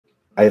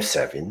I have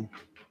 7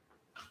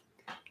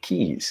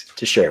 keys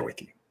to share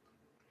with you.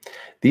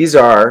 These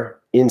are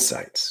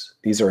insights.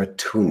 These are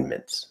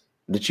attunements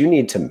that you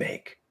need to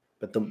make.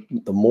 But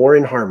the more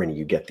in harmony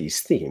you get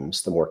these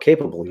themes, the more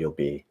capable you'll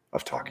be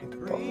of talking to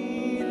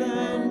them.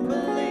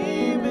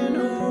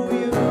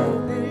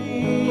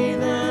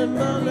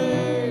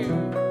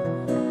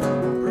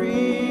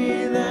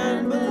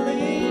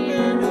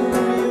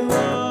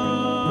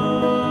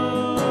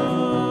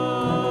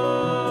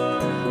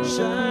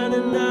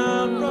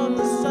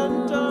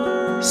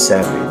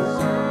 Seven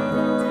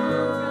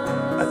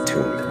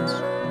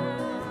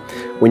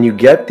attunements. When you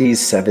get these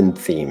 7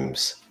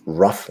 themes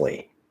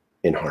roughly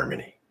in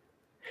harmony,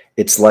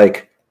 it's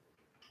like,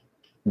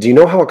 do you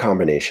know how a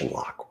combination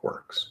lock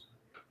works?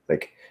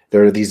 Like,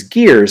 there are these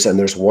gears and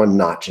there's one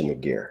notch in the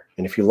gear.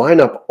 And if you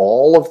line up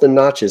all of the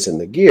notches in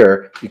the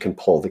gear, you can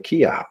pull the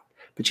key out.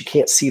 But you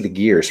can't see the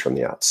gears from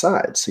the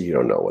outside, so you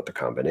don't know what the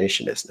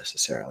combination is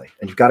necessarily.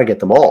 And you've got to get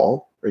them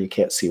all, or you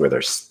can't see where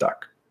they're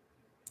stuck.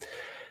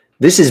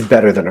 This is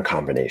better than a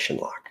combination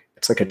lock.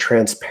 It's like a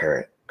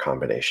transparent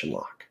combination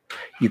lock.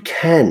 You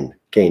can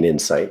gain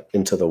insight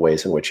into the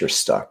ways in which you're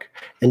stuck,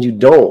 and you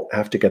don't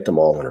have to get them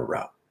all in a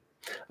row.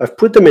 I've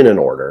put them in an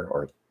order,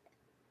 or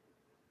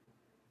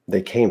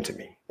they came to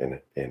me in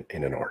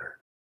an order.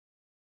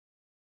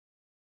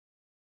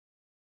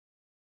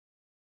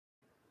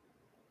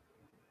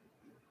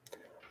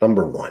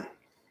 Number 1.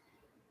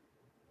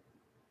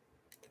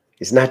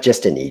 He's not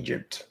just in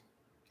Egypt.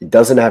 He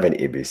doesn't have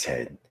an ibis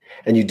head,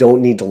 and you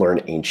don't need to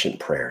learn ancient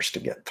prayers to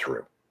get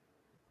through.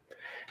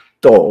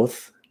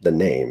 Thoth, the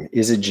name,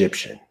 is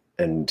Egyptian,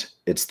 and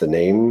it's the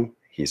name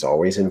he's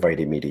always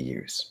invited me to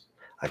use.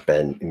 I've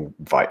been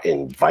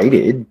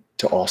invited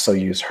to also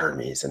use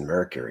Hermes and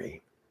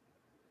Mercury.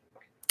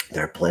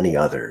 There are plenty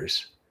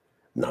others.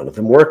 None of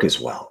them work as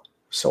well,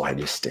 so I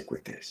just stick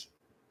with this.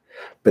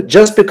 But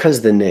just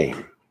because the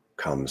name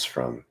comes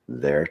from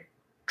their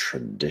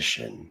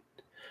tradition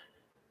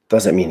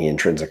doesn't mean he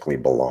intrinsically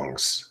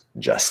belongs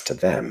just to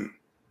them.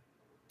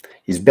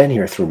 He's been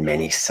here through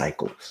many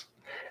cycles,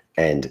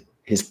 and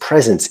his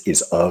presence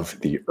is of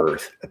the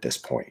earth at this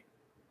point.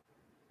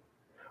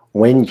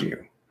 When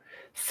you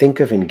think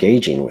of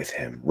engaging with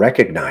him,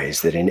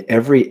 recognize that in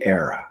every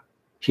era,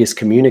 he has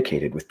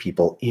communicated with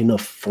people in a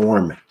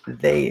form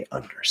they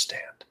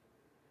understand.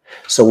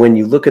 So when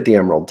you look at the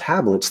Emerald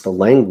Tablets, the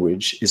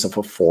language is of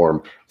a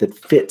form that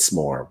fits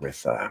more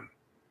with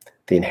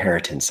the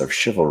inheritance of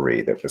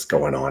chivalry that was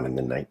going on in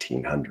the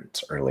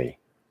 1900s early.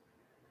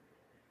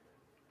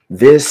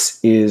 This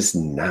is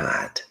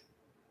not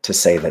to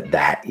say that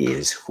that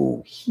is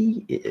who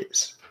he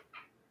is.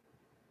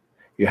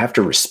 You have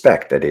to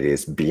respect that it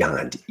is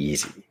beyond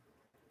easy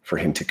for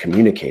him to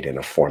communicate in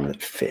a form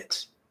that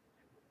fits.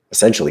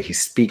 Essentially, he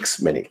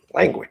speaks many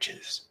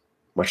languages,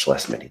 much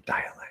less many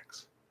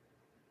dialects.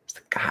 He's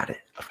the god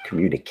of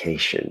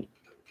communication.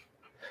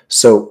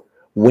 So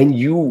when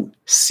you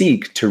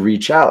seek to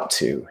reach out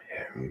to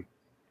him,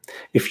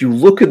 if you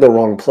look in the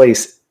wrong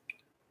place,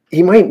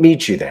 he might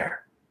meet you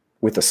there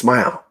with a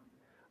smile,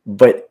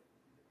 but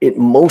it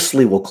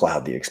mostly will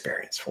cloud the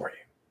experience for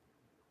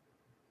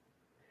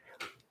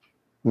you.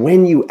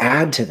 When you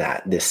add to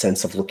that this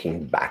sense of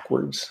looking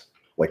backwards,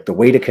 like the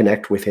way to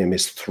connect with him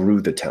is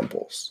through the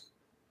temples.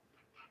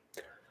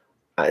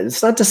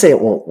 It's not to say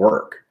it won't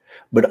work,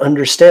 but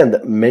understand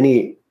that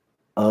many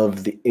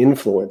of the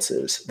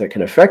influences that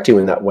can affect you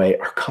in that way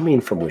are coming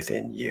from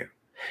within you.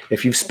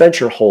 If you've spent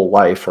your whole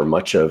life or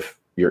much of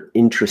your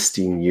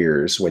interesting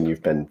years when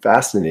you've been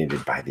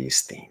fascinated by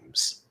these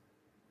themes,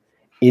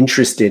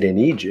 interested in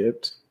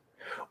Egypt,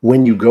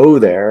 when you go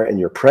there and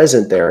you're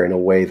present there in a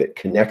way that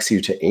connects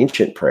you to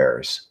ancient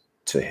prayers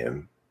to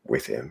him,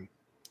 with him,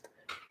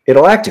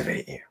 it'll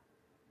activate you.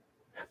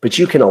 But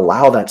you can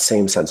allow that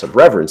same sense of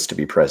reverence to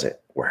be present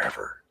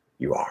wherever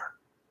you are.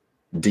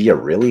 Do you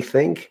really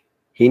think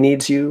he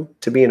needs you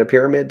to be in a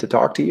pyramid to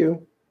talk to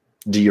you?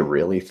 Do you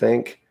really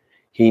think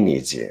he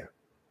needs you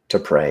to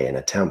pray in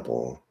a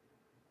temple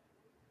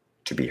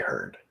to be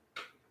heard?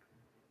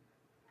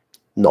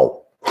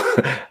 No.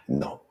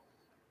 No.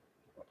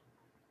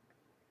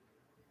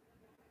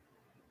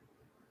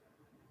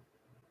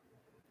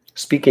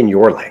 Speak in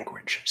your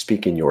language.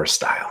 Speak in your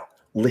style.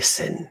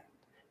 Listen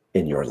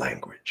in your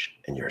language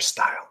and your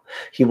style.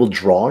 He will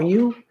draw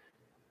you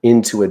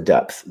into a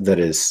depth that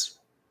is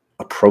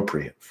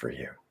appropriate for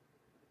you.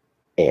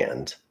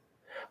 And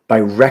by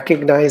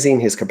recognizing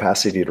his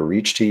capacity to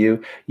reach to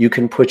you, you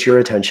can put your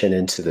attention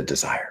into the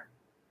desire.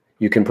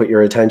 You can put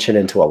your attention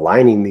into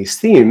aligning these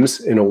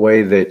themes in a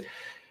way that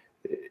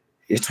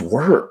it's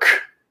work,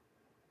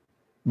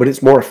 but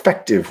it's more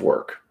effective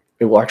work.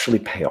 It will actually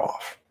pay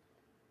off.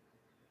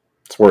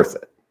 It's worth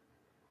it.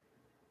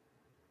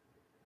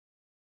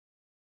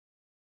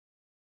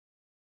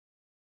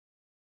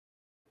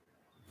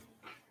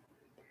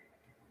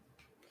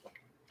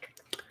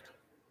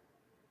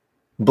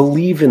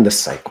 Believe in the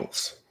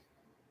cycles.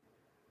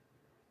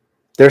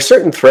 There are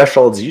certain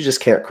thresholds you just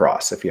can't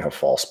cross if you have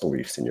false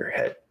beliefs in your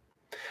head.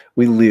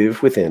 We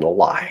live within a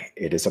lie.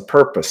 It is a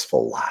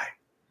purposeful lie.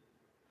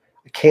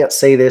 I can't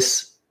say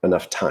this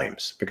enough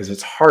times because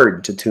it's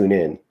hard to tune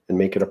in and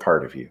make it a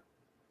part of you.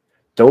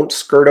 Don't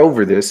skirt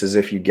over this as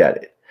if you get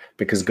it,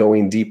 because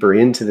going deeper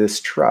into this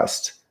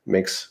trust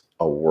makes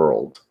a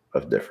world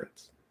of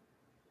difference.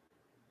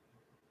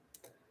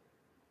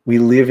 We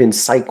live in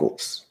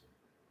cycles.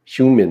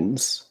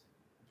 Humans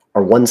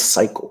are one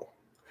cycle.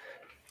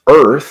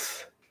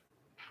 Earth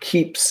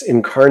keeps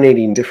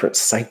incarnating different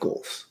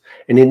cycles.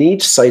 And in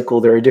each cycle,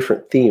 there are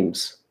different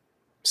themes.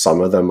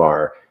 Some of them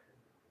are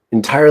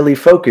entirely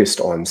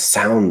focused on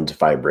sound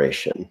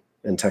vibration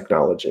and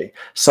technology.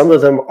 Some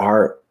of them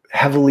are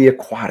heavily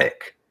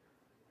aquatic.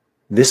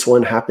 This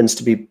one happens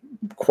to be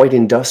quite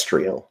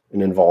industrial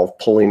and involve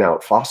pulling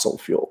out fossil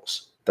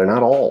fuels. They're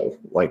not all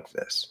like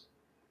this.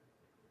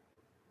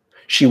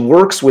 She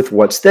works with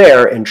what's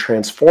there and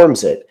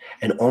transforms it,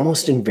 and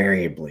almost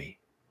invariably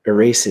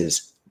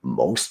erases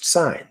most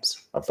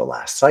signs of the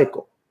last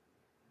cycle.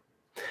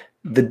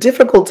 The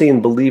difficulty in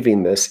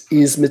believing this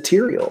is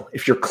material.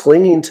 If you're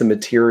clinging to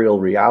material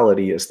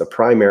reality as the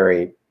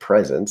primary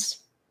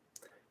presence,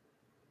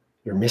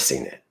 you're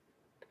missing it.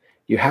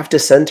 You have to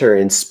center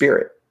in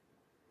spirit.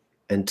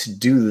 And to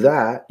do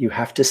that, you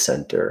have to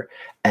center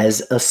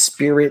as a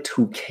spirit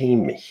who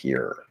came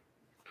here.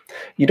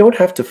 You don't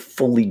have to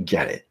fully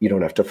get it. You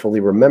don't have to fully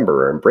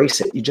remember or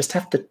embrace it. You just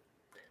have to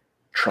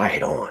try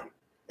it on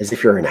as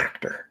if you're an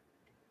actor.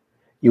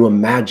 You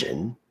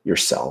imagine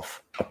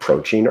yourself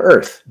approaching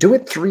Earth. Do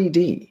it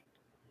 3D.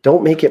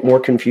 Don't make it more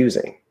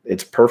confusing.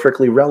 It's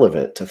perfectly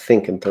relevant to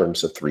think in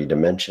terms of 3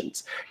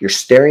 dimensions. You're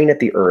staring at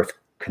the Earth,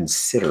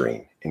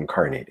 considering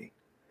incarnating.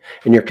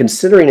 And you're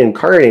considering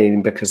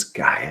incarnating because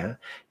Gaia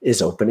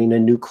is opening a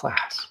new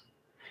class.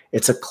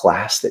 It's a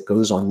class that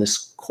goes on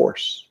this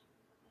course.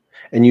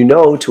 And you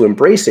know, to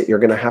embrace it, you're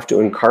going to have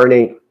to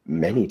incarnate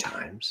many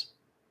times.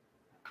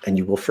 And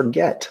you will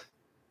forget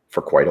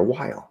for quite a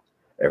while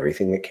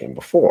everything that came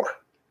before.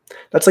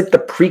 That's like the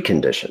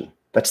precondition.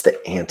 That's the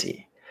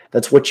ante.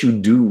 That's what you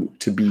do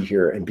to be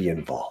here and be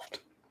involved.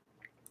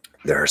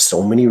 There are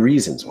so many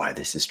reasons why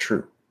this is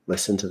true.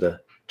 Listen to the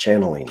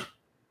channeling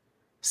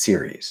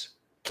series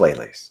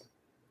playlist.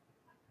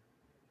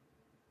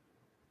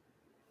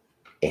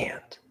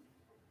 And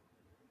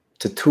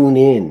to tune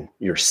in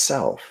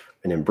yourself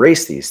and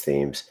embrace these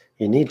themes,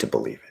 you need to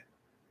believe it.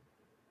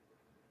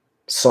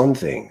 Some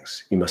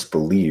things you must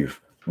believe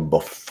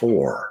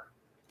before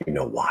you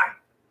know why,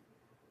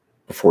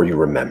 before you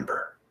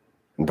remember,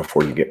 and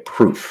before you get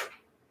proof.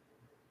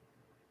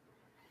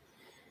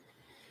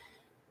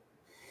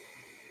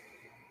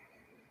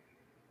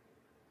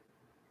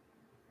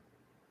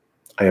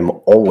 I am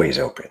always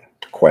open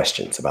to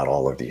questions about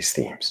all of these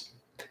themes.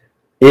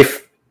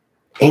 If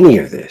any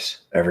of this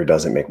ever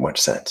doesn't make much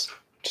sense,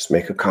 just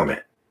make a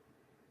comment.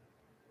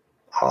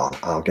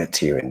 I'll get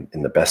to you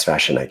in the best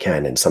fashion I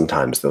can, and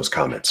sometimes those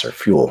comments are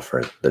fuel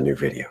for the new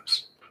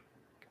videos.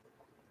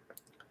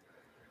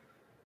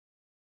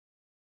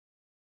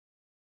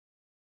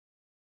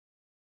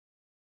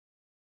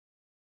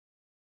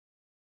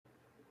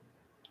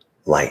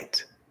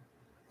 Light,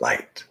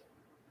 light.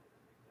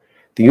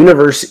 The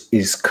universe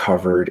is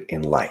covered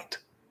in light.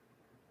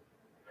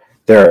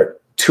 There are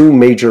 2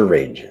 major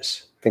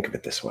ranges. Think of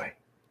it this way.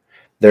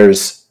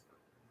 There's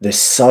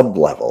this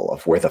sub-level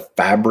of where the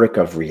fabric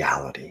of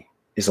reality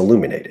is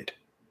illuminated.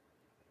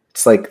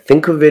 It's like,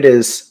 think of it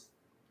as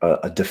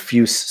a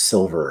diffuse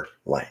silver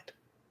light.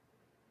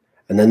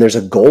 And then there's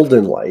a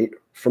golden light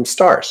from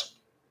stars.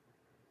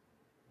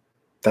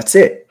 That's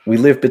it. We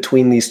live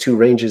between these 2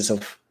 ranges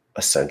of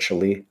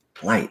essentially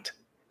light.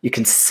 You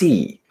can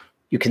see,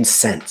 you can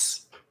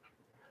sense.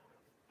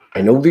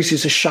 I know this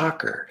is a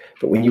shocker,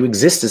 but when you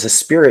exist as a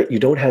spirit, you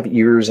don't have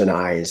ears and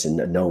eyes and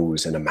a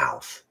nose and a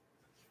mouth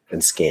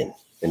and skin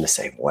in the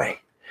same way.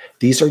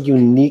 These are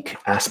unique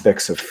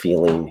aspects of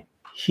feeling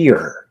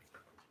here.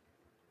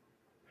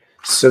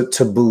 So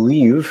to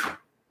believe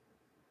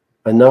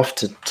enough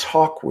to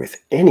talk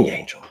with any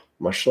angel,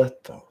 much less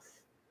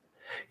Thoth,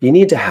 you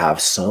need to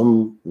have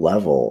some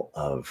level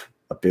of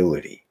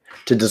ability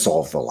to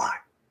dissolve the lie.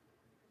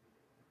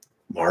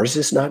 Mars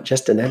is not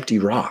just an empty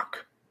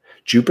rock.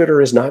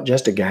 Jupiter is not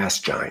just a gas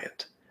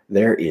giant.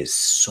 There is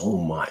so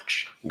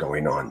much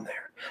going on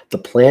there. The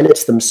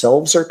planets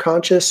themselves are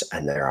conscious,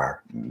 and there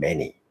are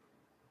many,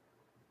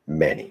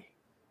 many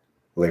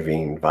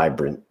living,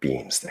 vibrant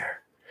beings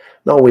there.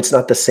 No, it's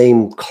not the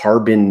same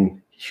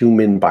carbon,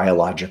 human,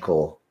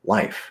 biological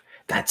life.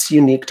 That's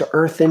unique to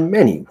Earth in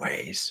many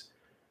ways,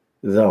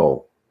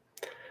 though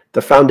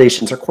the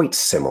foundations are quite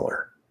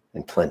similar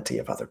in plenty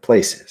of other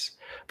places.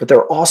 But there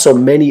are also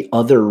many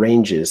other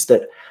ranges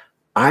that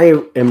I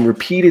am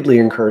repeatedly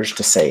encouraged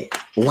to say,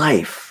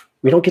 life.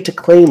 We don't get to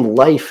claim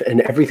life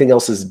and everything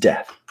else is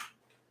death.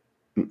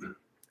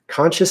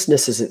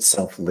 Consciousness is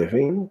itself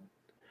living,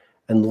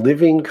 and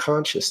living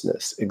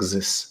consciousness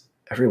exists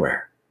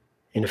everywhere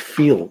in a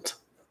field,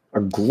 a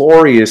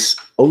glorious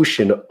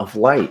ocean of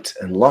light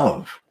and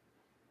love.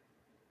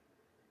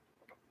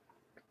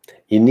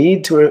 You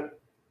need to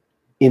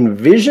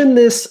envision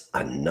this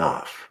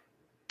enough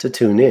to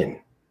tune in.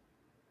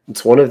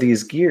 It's one of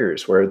these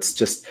gears where it's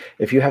just,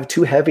 if you have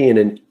too heavy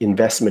an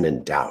investment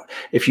in doubt,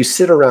 if you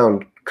sit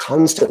around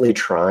constantly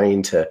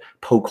trying to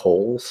poke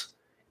holes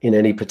in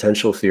any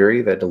potential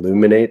theory that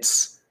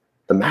illuminates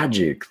the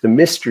magic, the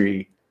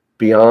mystery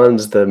beyond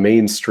the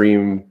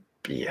mainstream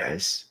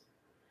BS,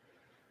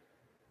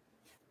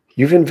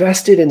 you've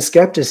invested in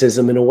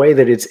skepticism in a way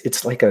that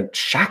it's like a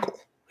shackle.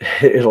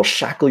 It'll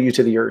shackle you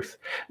to the earth.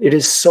 It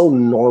is so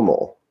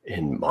normal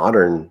in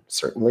modern,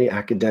 certainly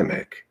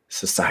academic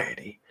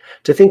society,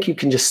 to think you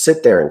can just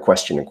sit there and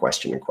question and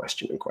question and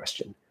question and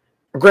question,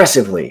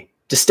 aggressively,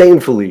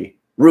 disdainfully,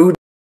 rude,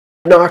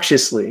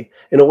 obnoxiously,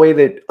 in a way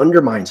that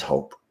undermines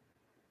hope.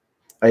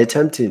 I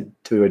attempted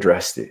to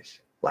address this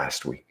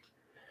last week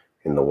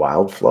in the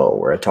Wild Flow,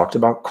 where I talked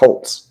about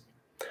cults.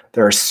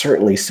 There are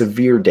certainly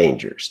severe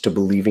dangers to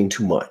believing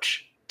too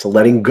much, to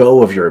letting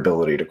go of your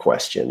ability to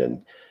question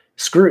and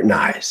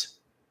scrutinize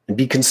and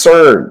be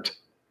concerned.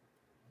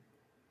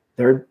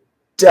 There are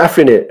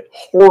definite,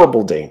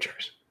 horrible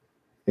dangers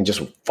in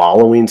just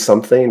following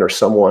something or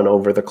someone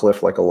over the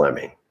cliff like a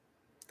lemming.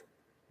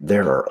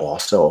 There are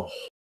also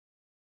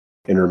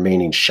in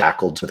remaining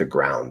shackled to the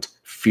ground,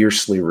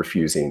 fiercely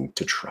refusing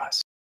to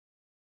trust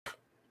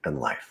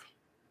in life.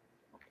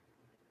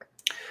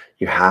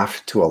 You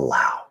have to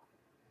allow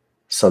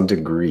some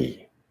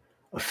degree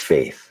of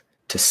faith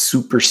to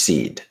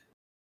supersede,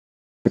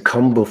 to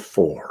come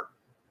before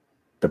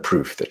the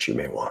proof that you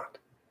may want.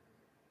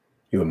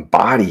 You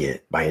embody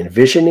it by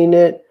envisioning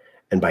it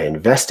and by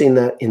investing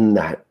that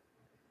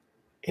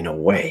in a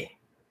way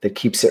that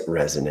keeps it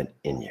resonant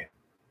in you.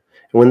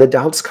 And when the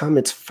doubts come,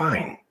 it's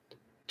fine.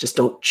 Just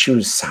don't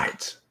choose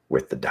sides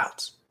with the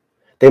doubts.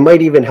 They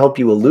might even help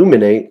you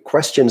illuminate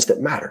questions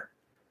that matter.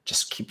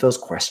 Just keep those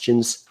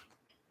questions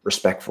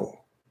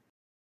respectful.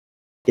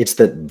 It's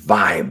the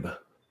vibe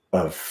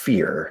of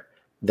fear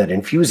that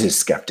infuses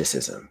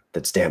skepticism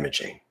that's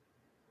damaging.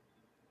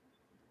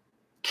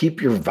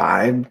 Keep your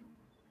vibe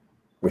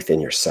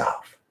within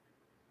yourself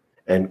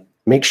and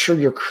make sure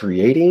you're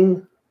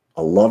creating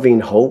a loving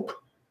hope,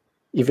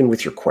 even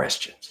with your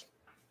questions,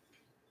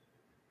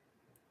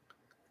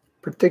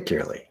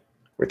 particularly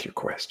with your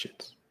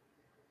questions.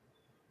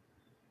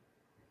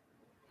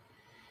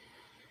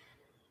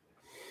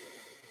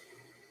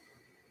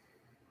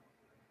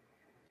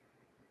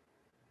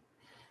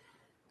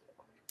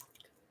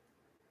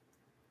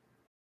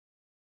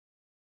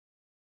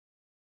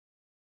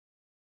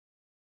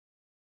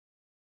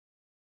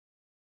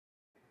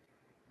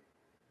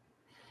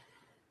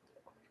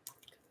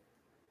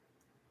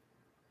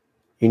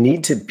 You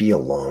need to be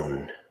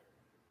alone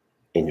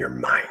in your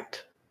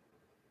mind.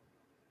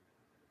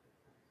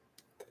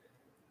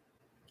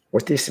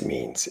 What this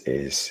means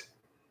is,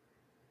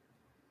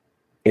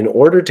 in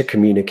order to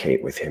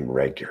communicate with him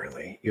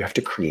regularly, you have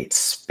to create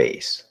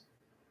space.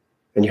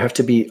 And you have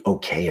to be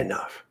okay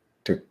enough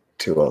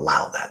to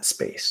allow that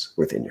space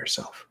within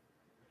yourself.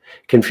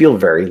 It can feel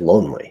very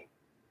lonely.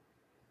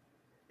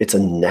 It's a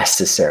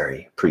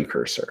necessary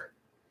precursor.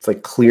 It's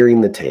like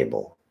clearing the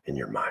table in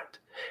your mind.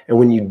 And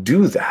when you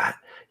do that,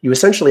 you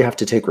essentially have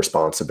to take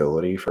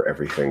responsibility for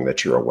everything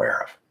that you're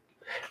aware of.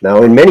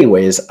 Now, in many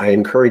ways, I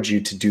encourage you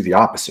to do the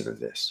opposite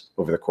of this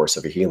over the course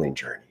of a healing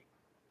journey.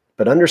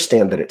 But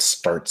understand that it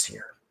starts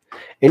here.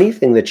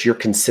 Anything that you're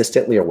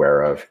consistently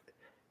aware of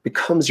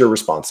becomes your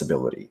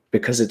responsibility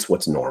because it's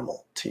what's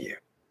normal to you.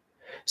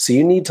 So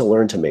you need to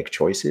learn to make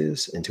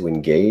choices and to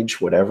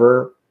engage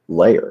whatever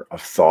layer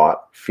of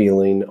thought,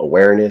 feeling,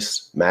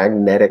 awareness,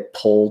 magnetic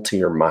pull to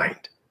your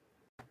mind.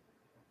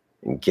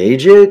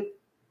 Engage it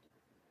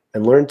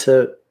and learn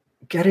to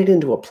get it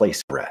into a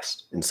place of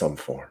rest in some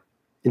form,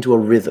 into a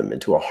rhythm,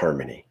 into a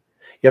harmony.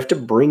 You have to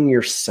bring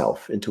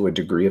yourself into a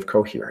degree of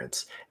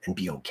coherence and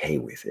be okay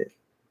with it.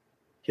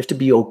 You have to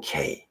be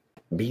okay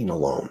being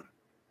alone.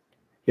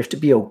 You have to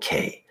be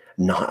okay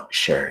not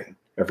sharing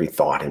every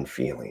thought and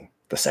feeling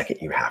the second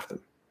you have them.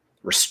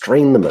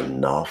 Restrain them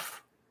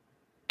enough.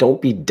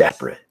 Don't be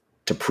desperate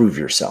to prove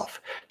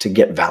yourself, to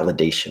get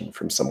validation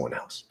from someone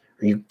else,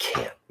 or you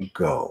can't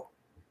go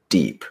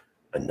deep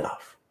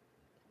enough.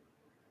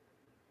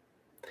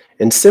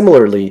 And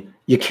similarly,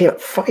 you can't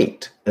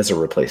fight as a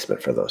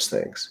replacement for those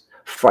things.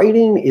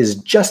 Fighting is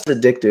just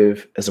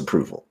addictive as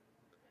approval.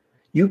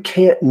 You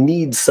can't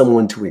need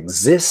someone to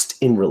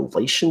exist in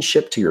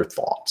relationship to your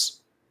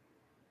thoughts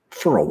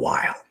for a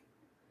while.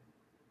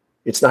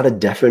 It's not a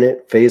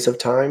definite phase of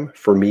time.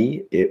 For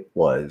me, it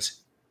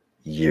was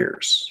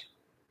years.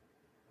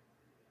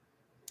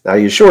 Now,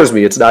 he assures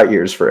me it's not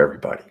years for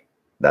everybody.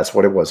 That's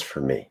what it was for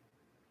me.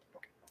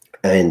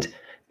 And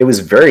it was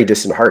very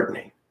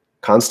disheartening,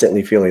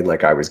 constantly feeling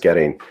like I was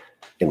getting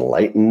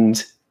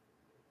enlightened,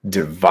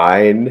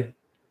 divine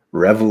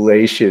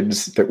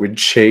revelations that would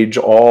change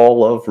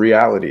all of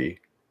reality,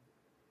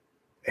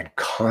 and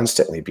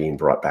constantly being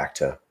brought back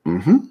to,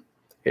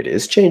 it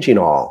is changing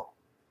all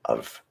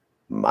of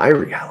my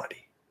reality.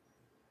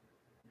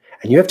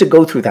 And you have to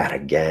go through that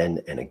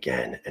again and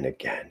again and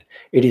again.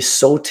 It is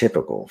so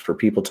typical for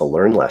people to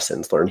learn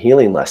lessons, learn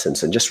healing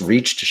lessons, and just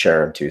reach to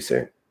share them too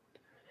soon.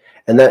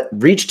 And that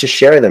reach to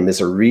share them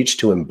is a reach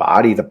to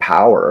embody the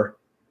power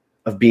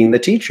of being the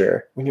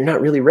teacher when you're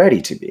not really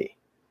ready to be.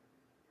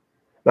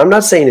 Now, I'm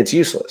not saying it's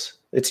useless.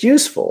 It's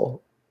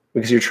useful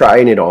because you're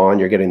trying it on,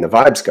 you're getting the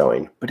vibes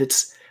going, but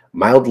it's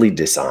mildly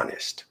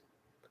dishonest.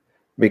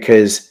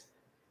 Because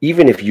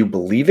even if you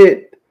believe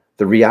it,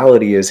 the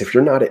reality is if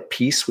you're not at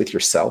peace with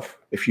yourself,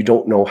 if you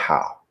don't know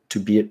how to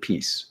be at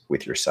peace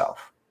with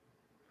yourself,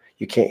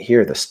 you can't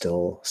hear the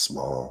still,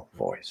 small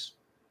voice,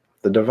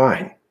 the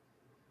divine.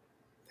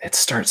 It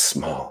starts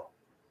small.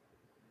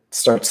 It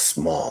starts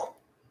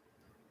small.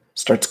 It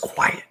starts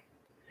quiet.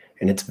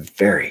 And it's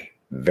very,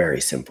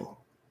 very simple.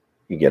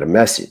 You get a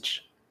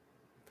message.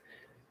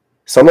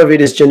 Some of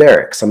it is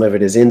generic. Some of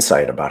it is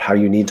insight about how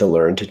you need to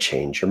learn to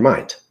change your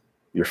mind,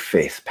 your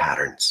faith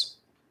patterns.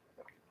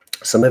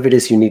 Some of it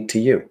is unique to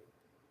you.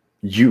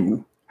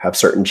 You have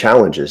certain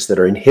challenges that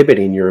are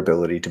inhibiting your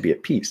ability to be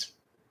at peace.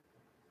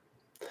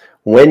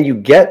 When you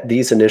get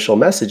these initial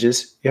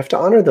messages, you have to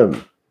honor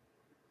them.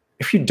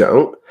 If you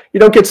don't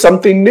get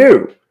something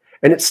new.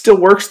 And it still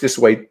works this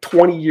way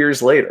 20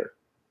 years later.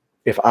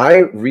 If I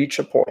reach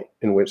a point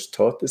in which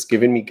Thoth is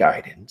giving me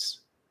guidance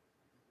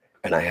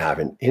and I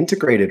haven't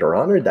integrated or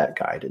honored that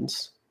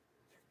guidance,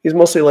 he's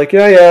mostly like,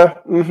 yeah,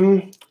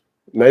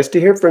 nice to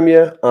hear from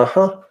you.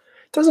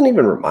 It doesn't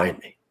even remind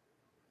me.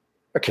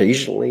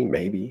 Occasionally,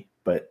 maybe,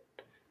 but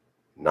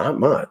not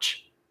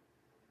much.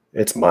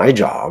 It's my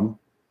job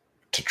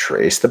to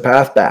trace the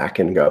path back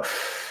and go,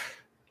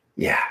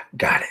 yeah,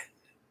 got it.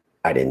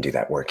 I didn't do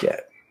that work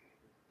yet.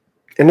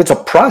 And it's a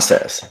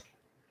process.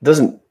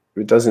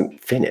 It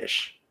doesn't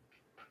finish.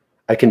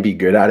 I can be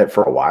good at it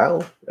for a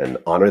while and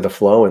honor the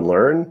flow and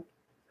learn,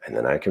 and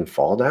then I can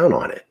fall down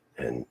on it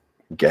and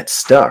get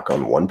stuck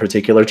on one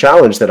particular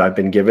challenge that I've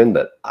been given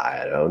that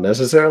I don't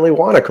necessarily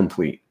want to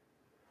complete,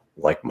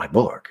 like my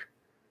book.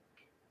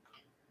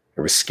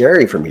 It was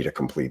scary for me to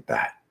complete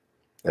that.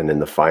 And in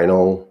the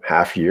final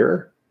half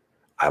year,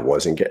 I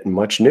wasn't getting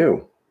much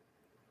new.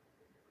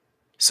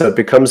 So it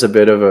becomes a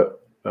bit of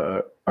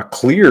a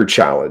clear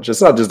challenge.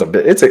 It's not just a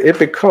bit, it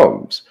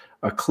becomes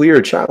a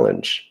clear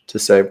challenge to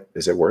say,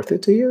 is it worth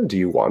it to you? Do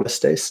you want to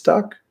stay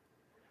stuck?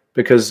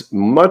 Because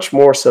much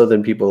more so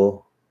than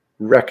people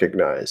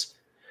recognize,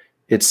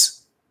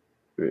 it's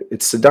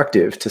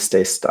seductive to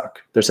stay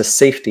stuck. There's a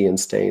safety in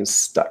staying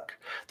stuck.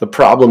 The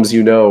problems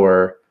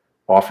are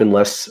often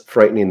less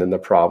frightening than the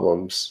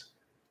problems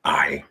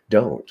I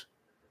don't.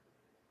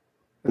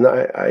 And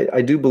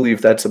I do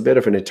believe that's a bit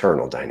of an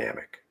eternal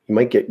dynamic. You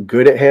might get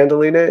good at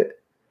handling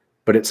it,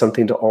 but it's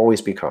something to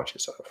always be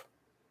conscious of.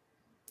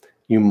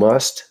 You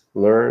must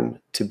learn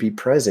to be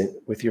present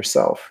with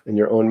yourself in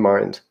your own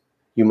mind.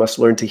 You must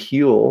learn to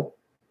heal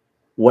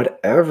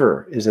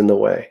whatever is in the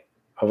way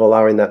of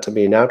allowing that to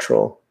be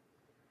natural,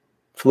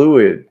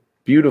 fluid,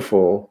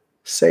 beautiful,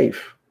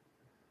 safe.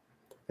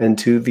 And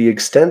to the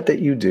extent that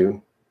you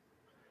do,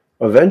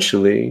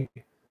 eventually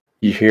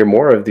you hear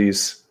more of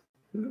these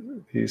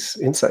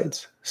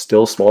insights,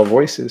 still small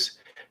voices,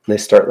 and they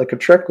start like a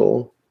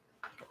trickle.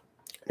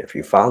 And if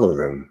you follow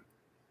them,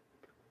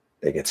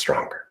 they get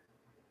stronger.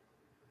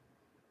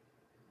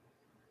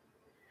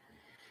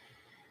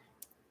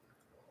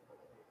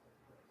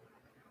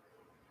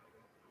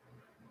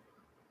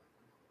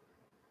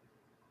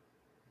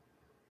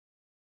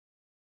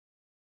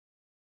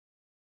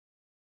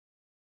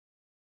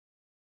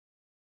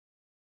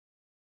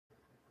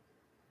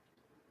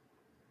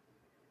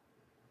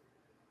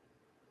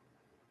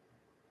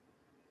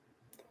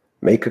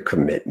 Make a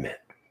commitment.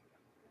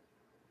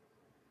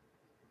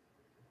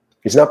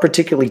 It's not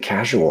particularly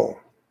casual.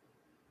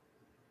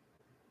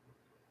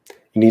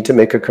 You need to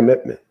make a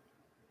commitment.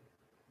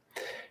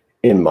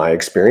 In my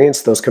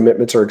experience, those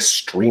commitments are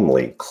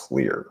extremely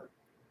clear.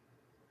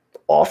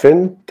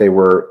 Often, they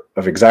were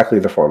of exactly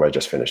the form I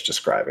just finished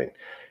describing.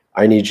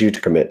 I need you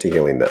to commit to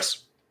healing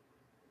this.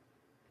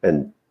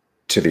 And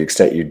to the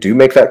extent you do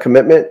make that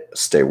commitment,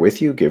 stay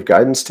with you, give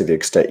guidance. To the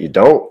extent you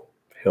don't,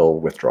 he'll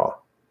withdraw.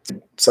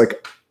 It's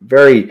like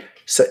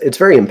it's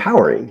very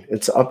empowering.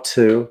 It's up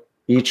to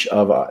each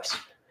of us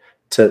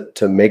to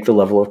make the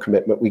level of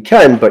commitment we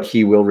can, but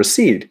he will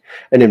recede.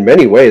 And in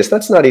many ways,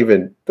 there's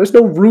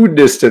no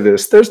rudeness to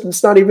this.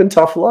 It's not even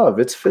tough love.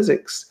 It's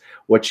physics.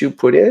 What you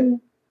put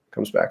in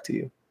comes back to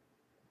you.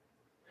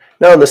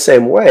 Now, in the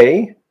same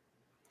way,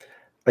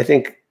 I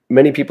think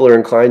many people are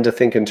inclined to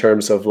think in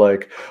terms of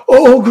like,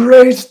 oh,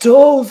 great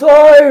Thoth,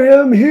 I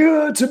am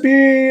here to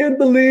be and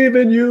believe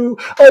in you.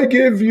 I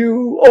give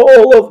you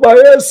all of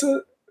my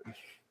essence.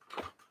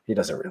 He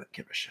doesn't really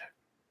give a shit.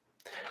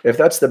 If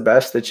that's the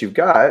best that you've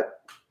got,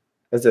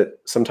 as it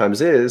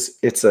sometimes is,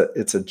 it's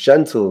a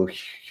gentle,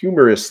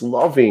 humorous,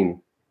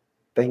 loving,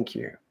 thank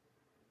you.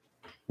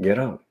 Get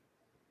up,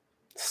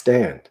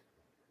 stand,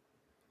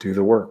 do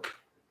the work.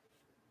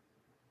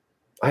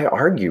 I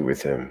argue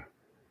with him.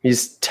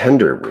 He's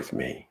tender with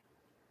me.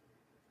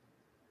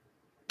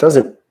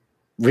 Doesn't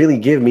really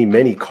give me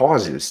many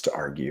causes to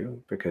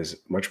argue because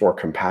much more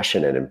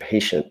compassionate and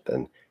patient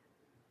than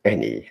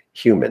any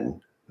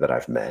human that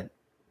I've met.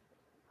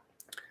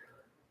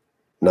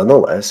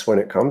 nonetheless, when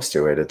it comes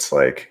to it, it's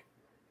like,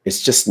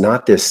 it's just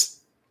not this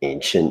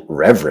ancient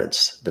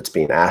reverence that's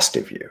being asked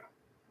of you.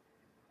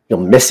 You'll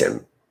miss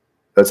him.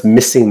 That's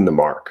missing the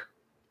mark.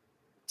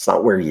 It's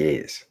not where he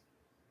is.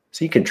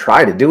 So you can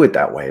try to do it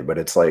that way, but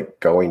it's like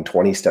going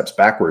 20 steps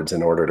backwards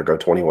in order to go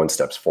 21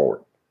 steps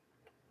forward.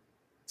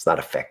 It's not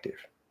effective.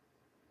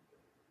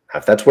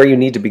 If that's where you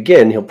need to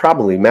begin, he'll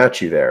probably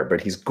match you there,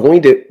 but he's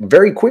going to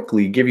very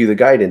quickly give you the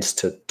guidance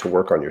to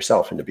work on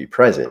yourself and to be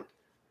present.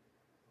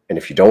 And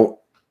if you don't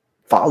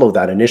follow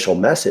that initial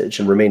message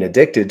and remain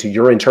addicted to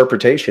your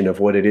interpretation of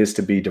what it is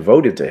to be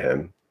devoted to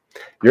him,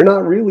 you're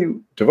not really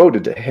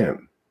devoted to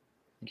him.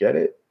 Get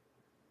it?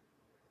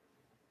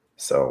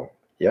 So,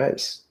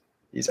 yes,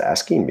 he's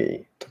asking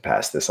me to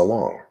pass this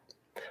along.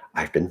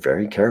 I've been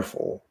very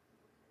careful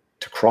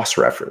to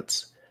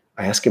cross-reference.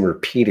 I ask him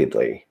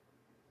repeatedly,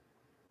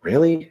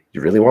 really?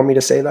 You really want me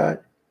to say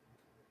that?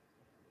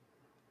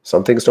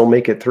 Some things don't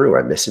make it through.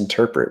 I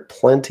misinterpret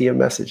plenty of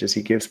messages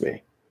he gives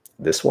me.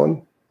 This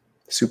one,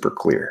 super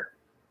clear.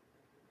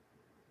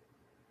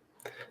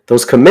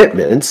 Those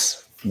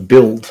commitments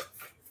build.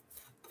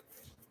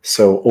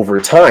 So over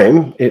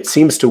time, it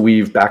seems to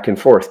weave back and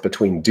forth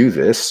between do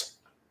this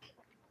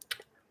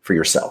for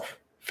yourself,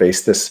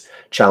 face this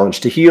challenge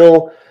to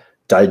heal,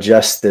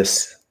 digest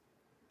this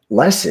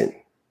lesson,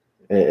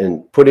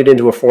 and put it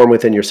into a form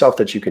within yourself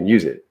that you can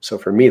use it. So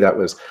for me, that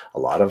was a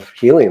lot of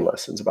healing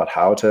lessons about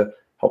how to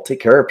help take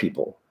care of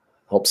people,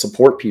 help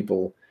support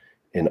people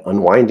in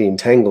unwinding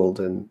tangled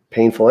and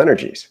painful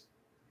energies.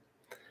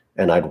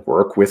 And I'd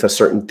work with a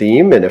certain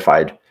theme, and if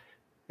I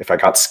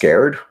got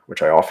scared,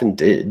 which I often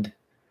did,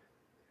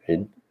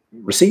 I'd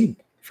recede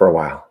for a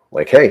while.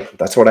 Like, hey,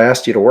 that's what I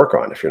asked you to work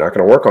on. If you're not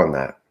going to work on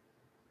that,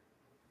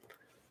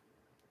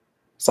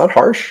 it's not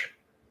harsh.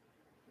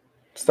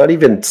 It's not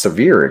even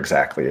severe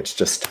exactly. It's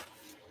just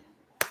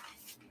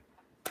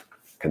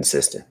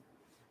consistent.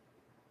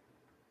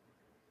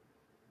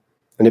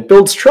 And it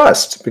builds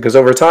trust, because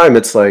over time,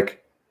 it's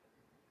like,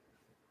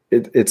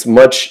 it's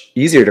much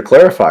easier to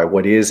clarify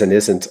what is and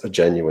isn't a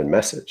genuine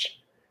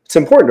message. It's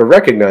important to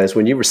recognize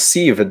when you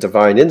receive a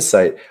divine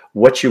insight,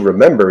 what you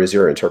remember is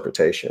your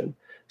interpretation.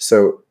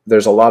 So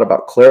there's a lot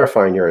about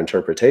clarifying your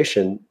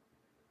interpretation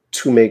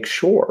to make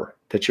sure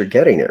that you're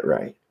getting it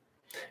right.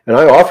 And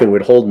I often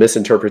would hold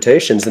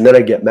misinterpretations, and then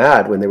I'd get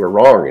mad when they were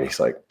wrong. And he's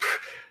like,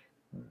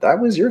 that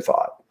was your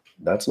thought.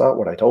 That's not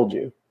what I told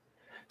you.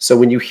 So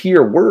when you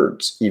hear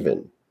words,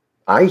 even,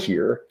 I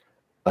hear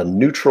a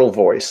neutral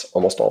voice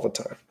almost all the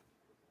time.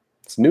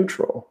 It's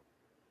neutral.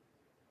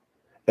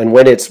 And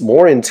when it's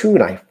more in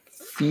tune, I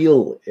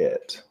feel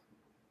it.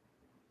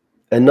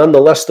 And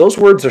nonetheless, those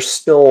words are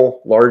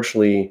still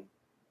largely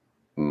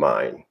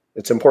mine.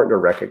 It's important to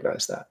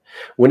recognize that.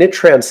 When it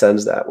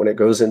transcends that, when it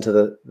goes into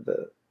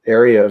the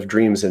area of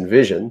dreams and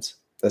visions,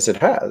 as it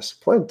has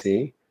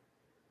plenty,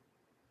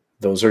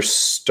 those are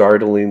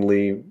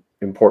startlingly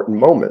important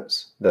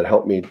moments that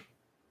help me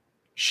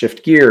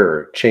shift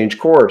gear, change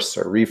course,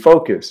 or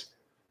refocus.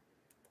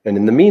 And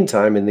in the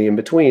meantime, in the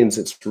in-betweens,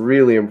 it's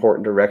really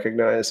important to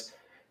recognize,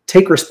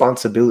 take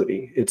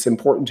responsibility. It's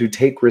important to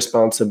take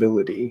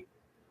responsibility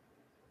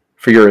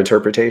for your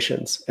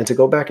interpretations and to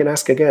go back and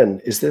ask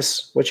again, is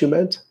this what you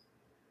meant?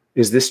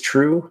 Is this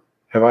true?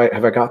 Have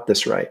I got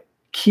this right?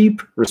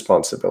 Keep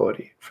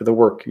responsibility for the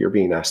work you're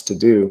being asked to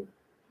do,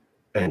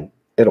 and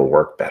it'll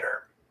work better.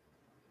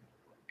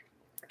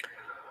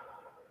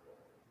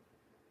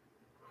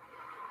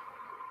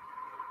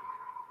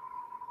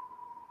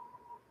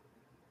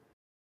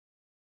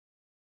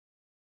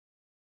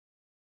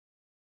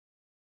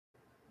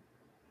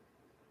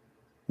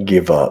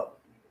 Give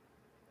up.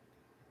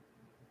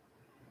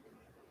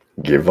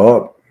 Give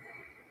up.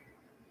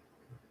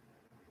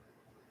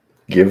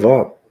 Give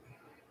up.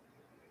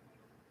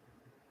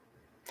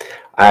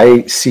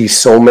 I see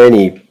so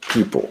many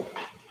people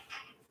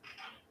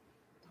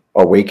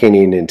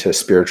awakening into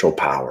spiritual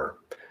power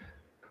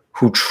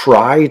who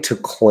try to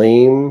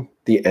claim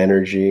the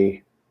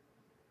energy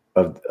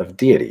of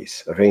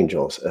deities, of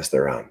angels, as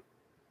their own.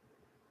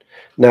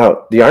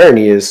 Now, the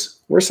irony is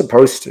we're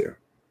supposed to,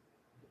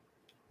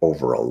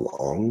 over a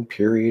long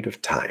period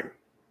of time.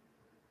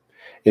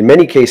 In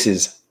many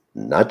cases,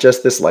 not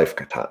just this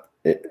lifetime,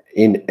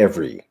 in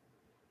every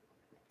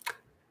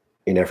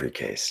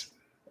case.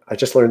 I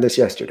just learned this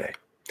yesterday.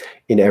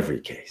 In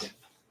every case,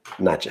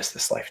 not just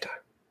this lifetime.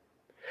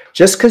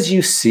 Just because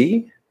you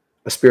see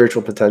a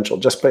spiritual potential,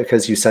 just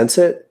because you sense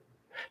it,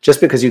 just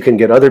because you can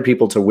get other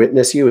people to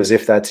witness you as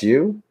if that's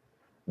you,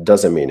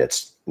 doesn't mean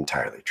it's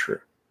entirely true.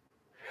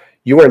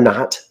 You are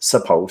not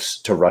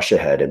supposed to rush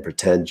ahead and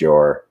pretend you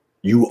are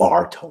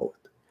Thoth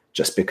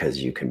just because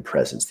you can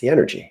presence the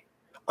energy.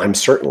 I'm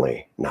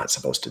certainly not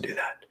supposed to do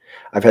that.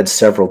 I've had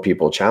several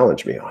people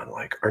challenge me on,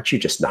 like, aren't you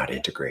just not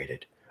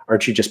integrated?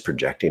 Aren't you just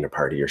projecting a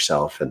part of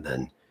yourself and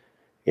then,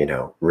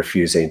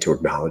 refusing to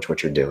acknowledge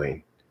what you're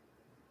doing?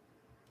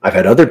 I've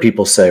had other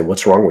people say,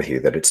 what's wrong with you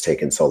that it's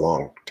taken so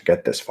long to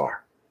get this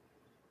far?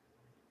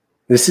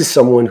 This is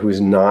someone who's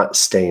not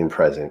staying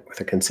present with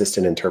a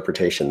consistent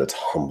interpretation that's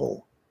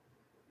humble.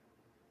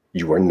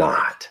 You are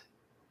not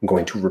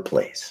going to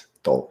replace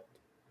Thoth.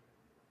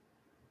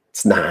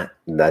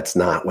 That's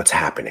not what's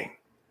happening.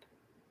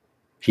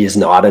 He is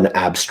not an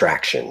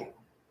abstraction.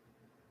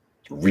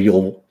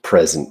 Real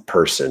present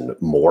person,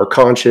 more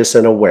conscious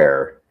and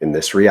aware in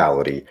this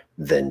reality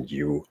than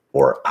you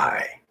or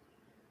I.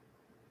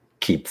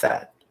 Keep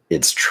that.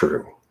 It's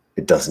true.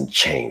 It doesn't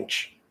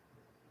change.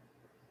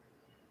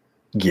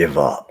 Give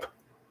up.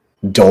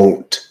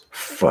 Don't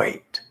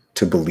fight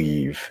to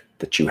believe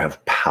that you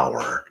have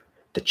power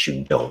that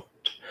you don't.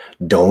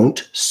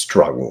 Don't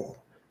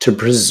struggle to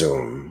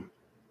presume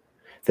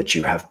that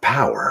you have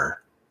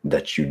power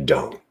that you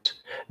don't.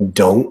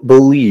 Don't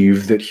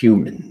believe that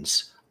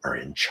humans are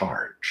in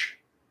charge.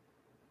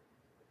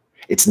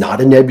 It's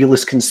not a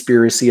nebulous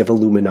conspiracy of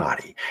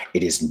Illuminati.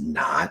 It is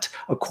not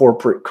a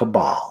corporate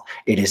cabal.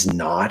 It is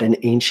not an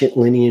ancient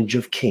lineage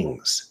of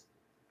kings.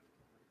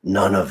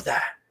 None of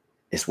that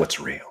is what's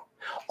real.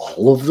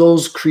 All of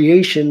those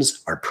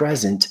creations are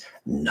present.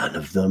 None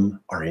of them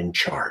are in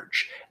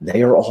charge.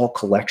 They are all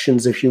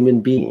collections of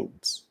human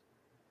beings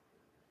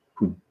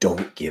who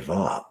don't give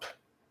up.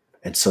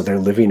 And so they're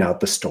living out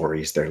the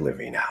stories they're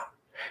living out.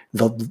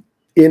 The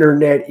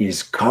internet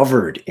is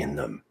covered in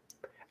them.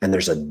 And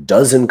there's a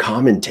dozen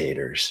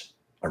commentators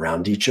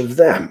around each of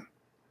them,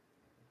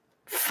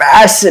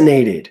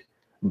 fascinated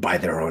by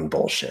their own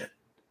bullshit.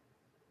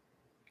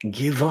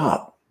 Give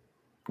up.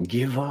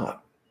 Give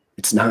up.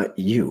 It's not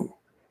you.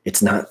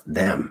 It's not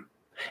them.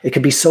 It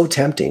can be so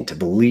tempting to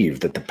believe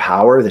that the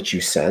power that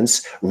you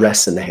sense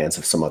rests in the hands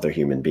of some other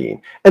human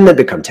being and then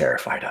become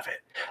terrified of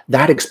it.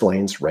 That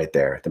explains right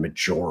there the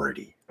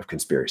majority of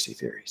conspiracy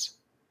theories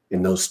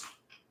in those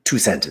two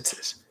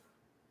sentences.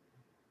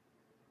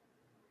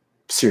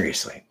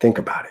 Seriously, think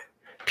about it.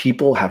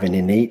 People have an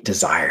innate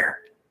desire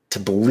to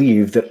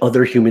believe that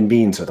other human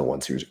beings are the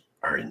ones who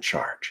are in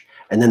charge.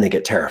 And then they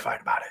get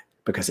terrified about it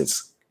because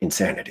it's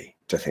insanity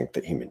to think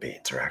that human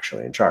beings are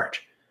actually in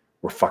charge.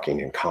 We're fucking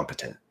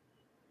incompetent.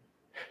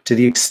 To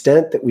the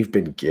extent that we've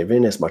been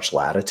given as much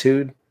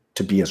latitude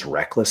to be as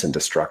reckless and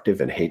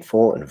destructive and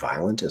hateful and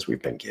violent as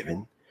we've been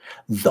given,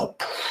 the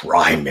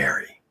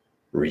primary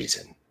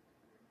reason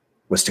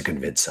was to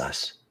convince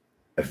us,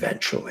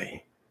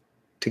 eventually,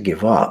 to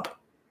give up.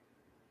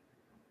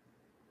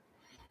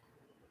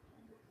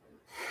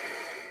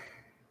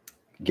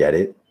 Get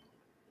it?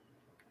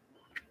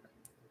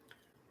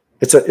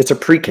 It's a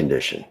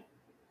precondition.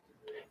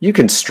 You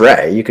can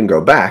stray, you can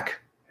go back,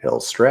 he'll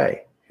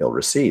stray, he'll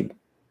recede.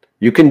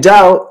 You can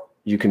doubt,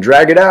 you can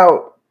drag it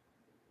out,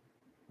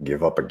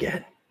 give up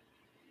again.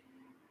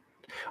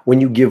 When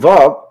you give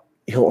up,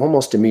 he'll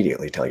almost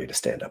immediately tell you to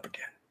stand up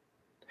again.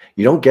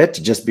 You don't get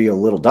to just be a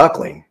little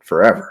duckling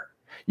forever.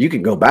 You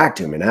can go back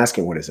to him and ask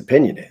him what his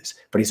opinion is,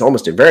 but he's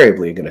almost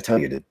invariably going to tell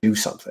you to do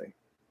something.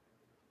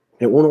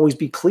 It won't always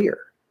be clear.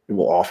 It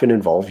will often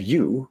involve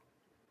you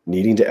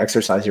needing to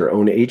exercise your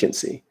own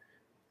agency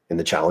in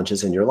the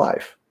challenges in your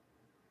life.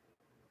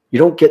 You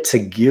don't get to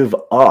give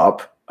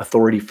up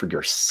authority for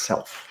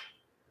yourself.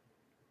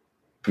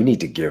 You need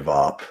to give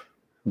up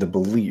the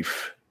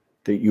belief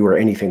that you are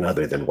anything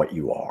other than what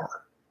you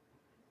are.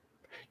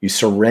 You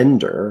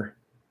surrender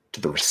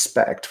to the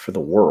respect for the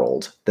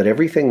world that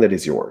everything that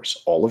is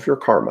yours, all of your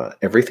karma,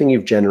 everything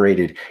you've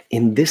generated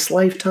in this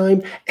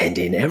lifetime and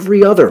in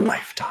every other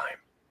lifetime,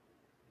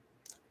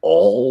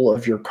 all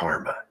of your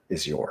karma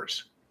is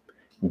yours.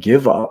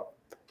 Give up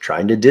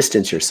trying to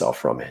distance yourself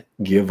from it.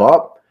 Give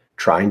up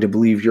trying to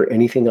believe you're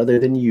anything other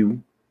than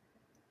you.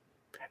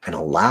 And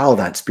allow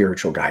that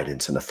spiritual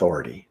guidance and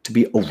authority to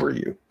be over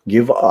you.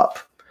 Give up.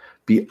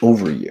 Be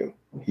over you.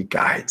 He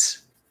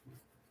guides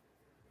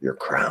your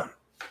crown.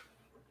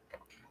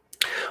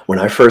 When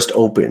I first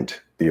opened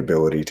the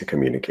ability to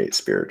communicate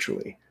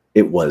spiritually,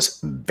 it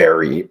was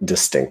very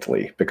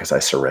distinctly because I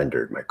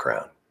surrendered my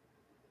crown.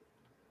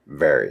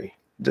 Very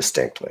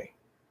distinctly.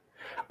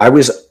 I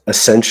was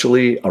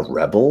essentially a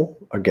rebel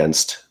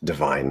against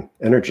divine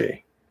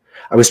energy.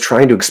 I was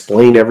trying to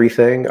explain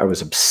everything. I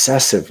was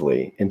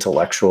obsessively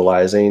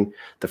intellectualizing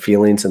the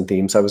feelings and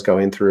themes I was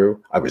going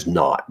through. I was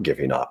not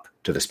giving up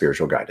to the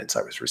spiritual guidance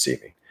I was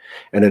receiving.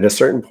 And at a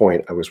certain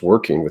point, I was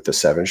working with the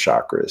 7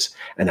 chakras,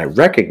 and I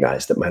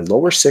recognized that my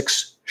lower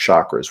 6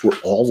 chakras were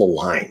all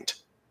aligned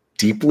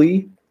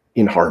deeply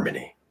in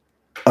harmony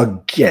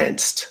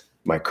against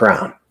my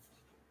crown.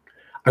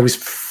 I was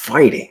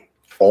fighting.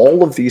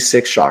 All of these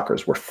 6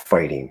 chakras were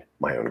fighting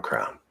my own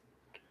crown.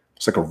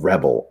 It's like a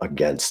rebel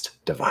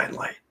against divine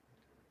light.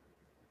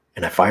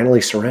 And I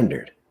finally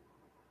surrendered.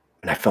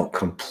 And I felt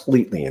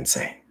completely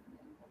insane.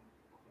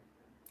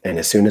 And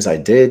as soon as I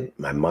did,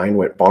 my mind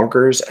went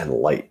bonkers and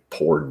light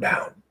poured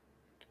down.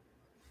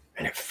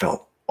 And it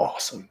felt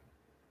awesome.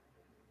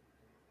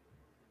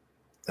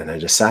 And I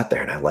just sat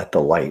there and I let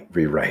the light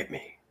rewrite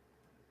me.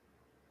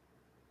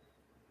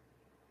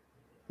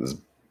 It was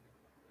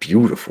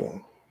beautiful.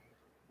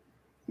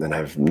 And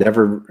I've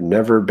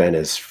never been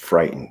as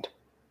frightened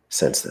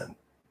since then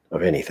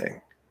of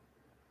anything.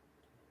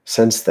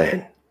 Since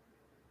then,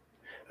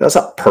 That's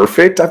not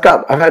perfect. I've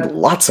had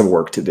lots of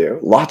work to do,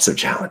 lots of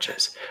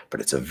challenges, but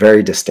it's a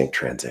very distinct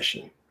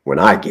transition. When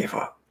I gave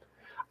up,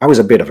 I was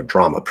a bit of a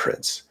drama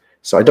prince,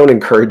 so I don't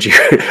encourage you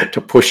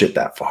to push it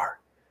that far.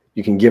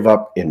 You can give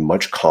up in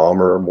much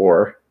calmer,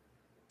 more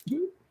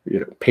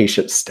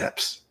patient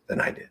steps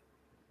than I did.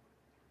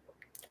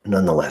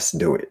 Nonetheless,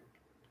 do it.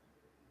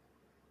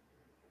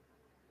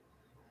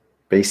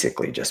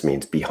 Basically just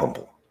means be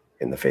humble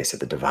in the face of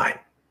the divine.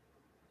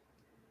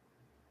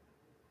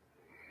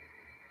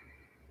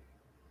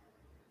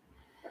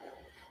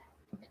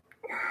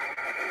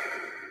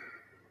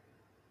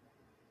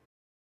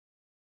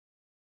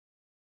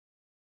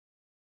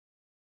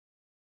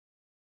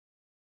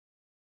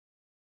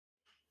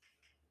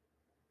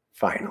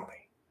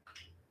 Finally,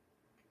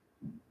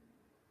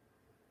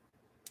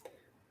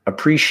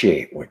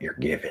 appreciate what you're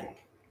given.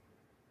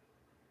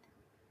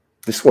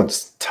 This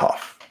one's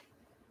tough.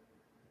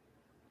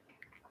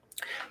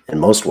 In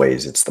most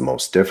ways, it's the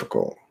most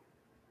difficult.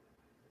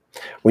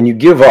 When you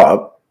give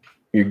up,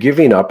 you're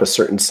giving up a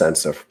certain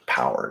sense of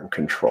power and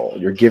control.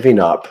 You're giving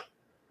up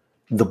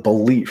the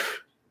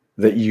belief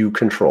that you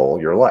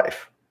control your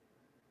life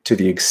to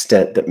the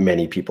extent that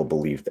many people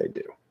believe they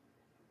do,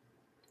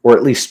 or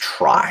at least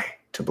try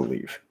to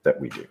believe that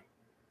we do.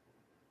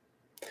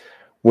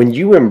 When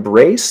you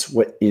embrace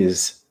what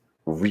is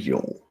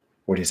real,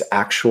 what is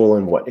actual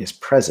and what is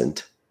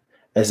present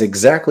as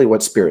exactly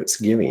what Spirit's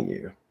giving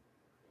you,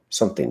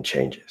 something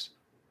changes.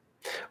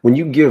 When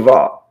you give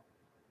up,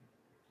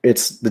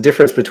 it's the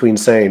difference between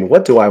saying,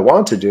 what do I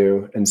want to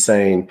do? And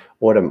saying,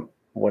 what am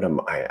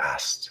I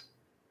asked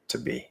to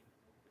be?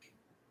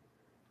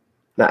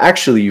 Now,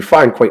 actually, you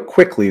find quite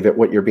quickly that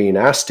what you're being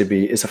asked to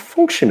be is a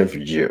function of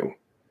you.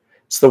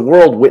 It's the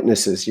world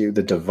witnesses you,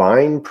 the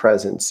divine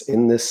presence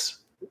in this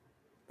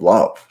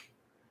love.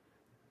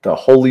 The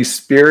Holy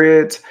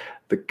Spirit,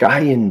 the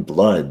guy in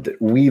blood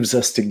that weaves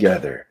us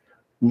together,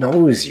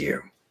 knows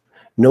you,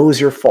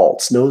 knows your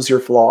faults, knows your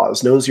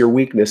flaws, knows your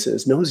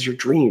weaknesses, knows your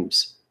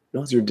dreams,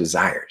 knows your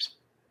desires,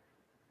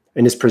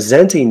 and is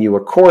presenting you a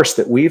course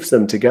that weaves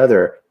them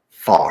together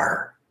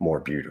far more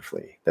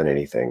beautifully than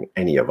anything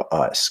any of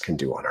us can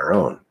do on our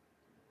own.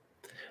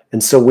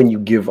 And so when you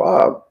give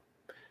up,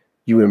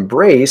 you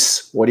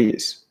embrace what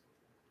is.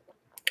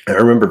 And I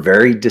remember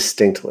very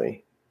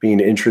distinctly being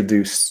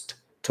introduced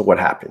to what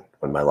happened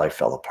when my life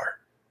fell apart.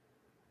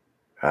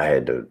 I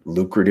had a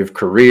lucrative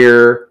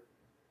career,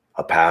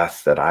 a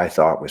path that I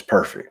thought was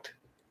perfect,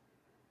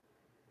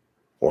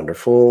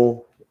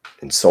 wonderful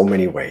in so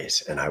many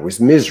ways, and I was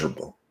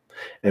miserable.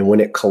 And when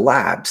it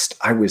collapsed,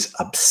 I was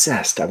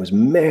obsessed. I was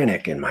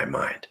manic in my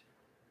mind.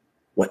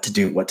 What to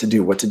do, what to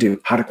do, what to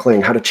do, how to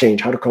cling, how to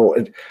change, how to go.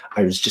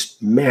 I was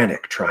just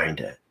manic trying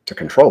to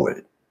control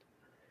it.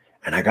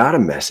 And I got a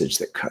message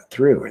that cut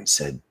through and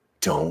said,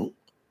 don't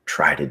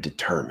try to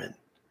determine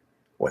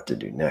what to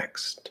do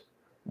next.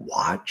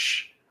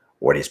 Watch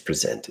what is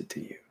presented to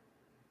you.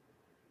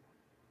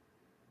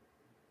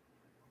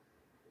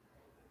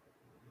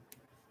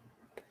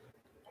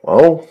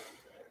 Well,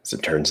 as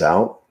it turns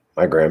out,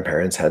 my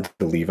grandparents had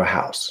to leave a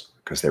house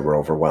because they were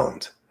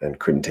overwhelmed and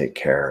couldn't take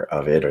care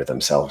of it or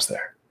themselves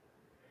there.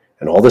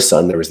 And all of a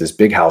sudden, there was this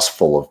big house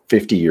full of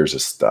 50 years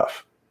of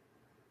stuff.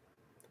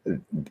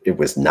 It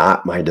was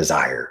not my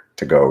desire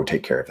to go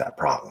take care of that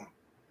problem.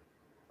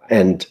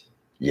 And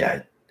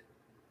yet,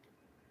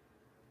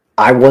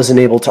 I wasn't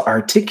able to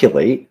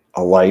articulate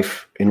a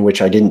life in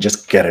which I didn't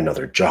just get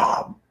another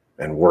job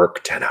and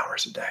work 10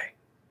 hours a day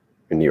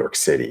in New York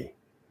City.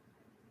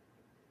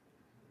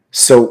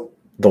 So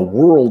the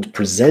world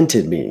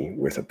presented me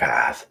with a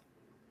path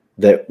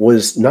that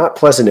was not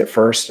pleasant at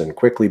first and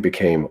quickly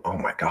became, oh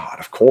my God,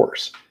 of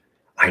course.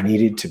 I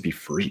needed to be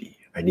free.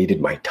 I needed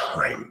my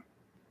time.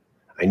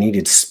 I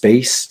needed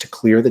space to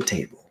clear the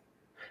table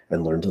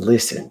and learn to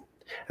listen.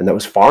 And that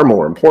was far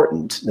more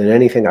important than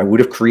anything I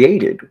would have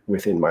created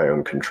within my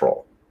own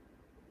control.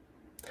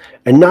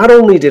 And not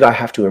only did I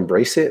have to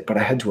embrace it, but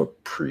I had to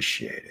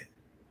appreciate it.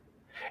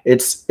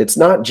 It's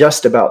not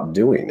just about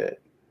doing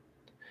it.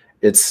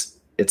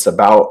 It's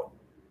about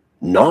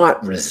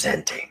not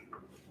resenting.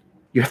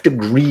 You have to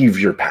grieve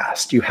your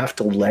past. You have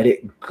to let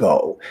it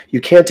go.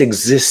 You can't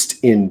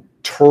exist in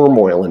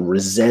turmoil and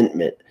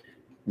resentment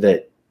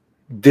that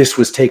this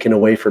was taken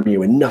away from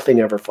you and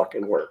nothing ever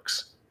fucking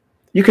works.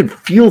 You can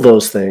feel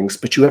those things,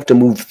 but you have to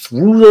move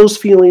through those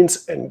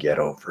feelings and get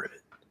over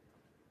it.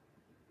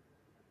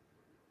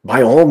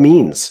 By all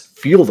means,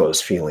 feel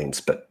those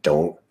feelings, but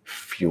don't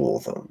fuel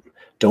them.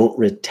 Don't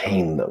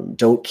retain them.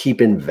 Don't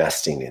keep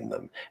investing in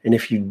them. And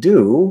if you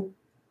do,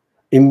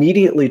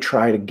 immediately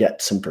try to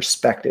get some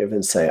perspective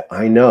and say,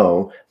 I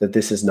know that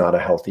this is not a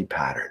healthy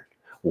pattern.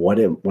 What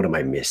am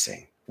I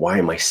missing? Why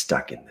am I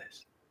stuck in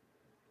this?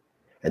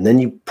 And then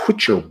you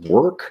put your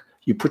work,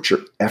 you put your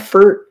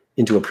effort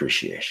into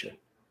appreciation.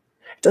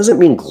 It doesn't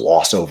mean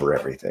gloss over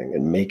everything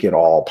and make it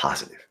all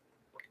positive.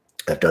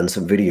 I've done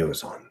some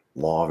videos on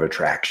law of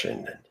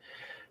attraction and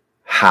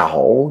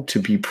how to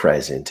be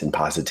present in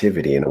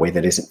positivity in a way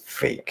that isn't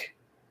fake.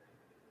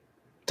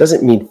 It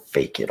doesn't mean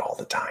fake it all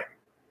the time.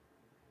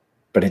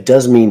 But it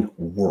does mean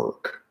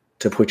work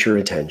to put your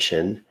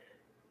attention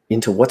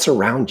into what's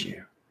around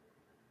you.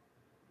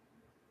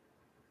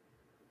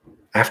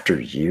 After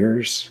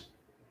years,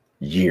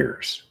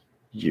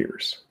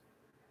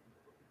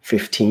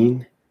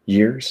 15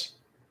 years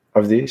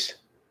of these,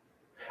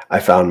 I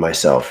found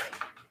myself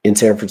in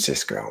San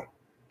Francisco.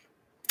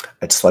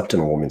 I'd slept in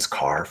a woman's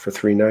car for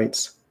 3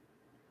 nights.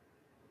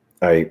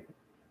 I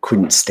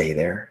couldn't stay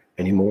there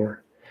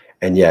anymore.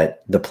 And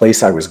yet the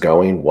place I was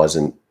going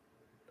wasn't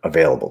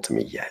available to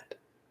me yet.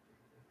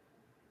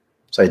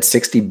 So I had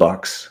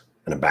 $60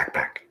 and a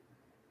backpack.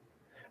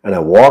 And I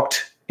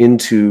walked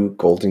into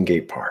Golden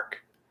Gate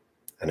Park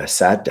and I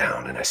sat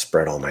down and I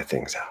spread all my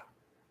things out.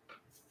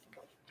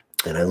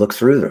 And I looked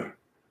through them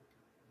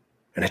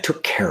and I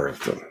took care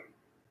of them.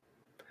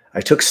 I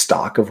took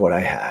stock of what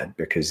I had,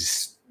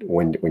 because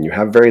when you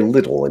have very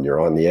little and you're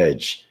on the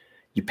edge,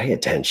 you pay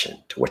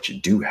attention to what you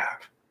do have.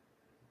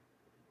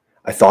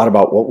 I thought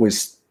about it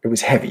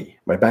was heavy.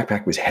 My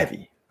backpack was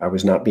heavy. I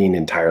was not being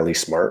entirely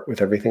smart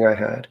with everything I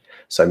had.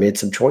 So I made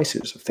some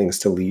choices of things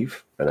to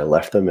leave, and I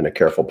left them in a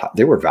careful pot.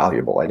 They were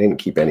valuable. I didn't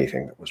keep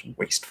anything that was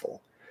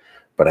wasteful,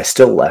 but I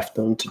still left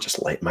them to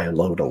just lighten my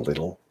load a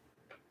little.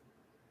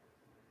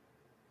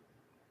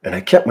 And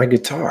I kept my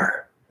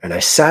guitar and I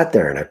sat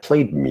there and I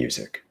played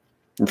music.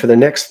 And for the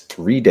next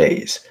 3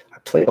 days, I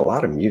played a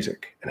lot of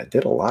music and I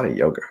did a lot of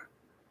yoga.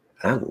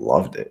 And I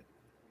loved it.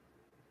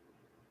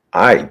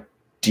 I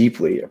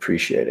deeply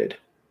appreciated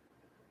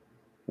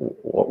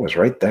what was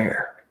right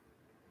there.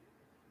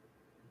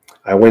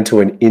 I went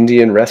to an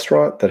Indian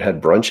restaurant that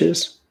had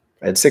brunches.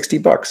 I had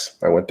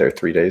 $60. I went there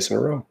 3 days in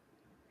a row.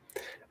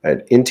 I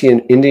had an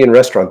Indian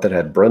restaurant that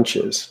had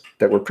brunches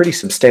that were pretty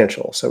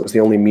substantial. So it was the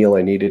only meal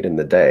I needed in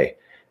the day.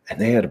 And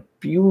they had a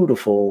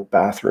beautiful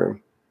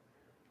bathroom.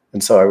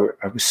 And so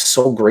I was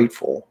so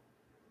grateful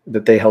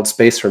that they held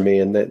space for me,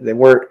 and that they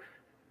weren't,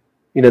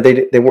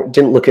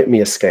 didn't look at me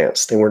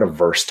askance. They weren't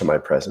averse to my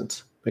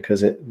presence,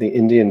 because the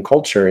Indian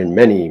culture in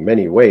many,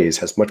 many ways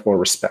has much more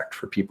respect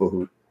for people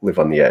who live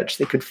on the edge.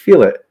 They could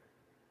feel it.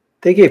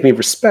 They gave me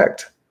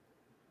respect.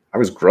 I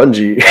was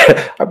grungy.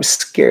 I was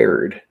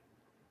scared.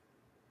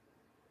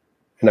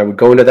 And I would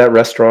go into that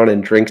restaurant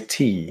and drink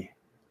tea.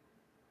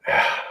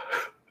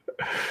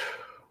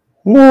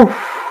 Woo.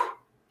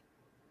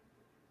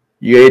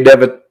 You ain't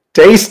never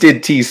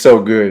tasted tea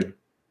so good.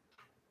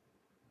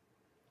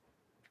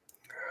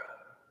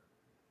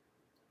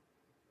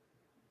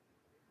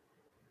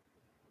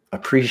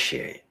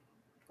 Appreciate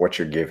what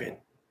you're given.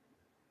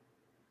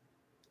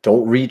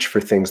 Don't reach for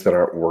things that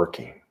aren't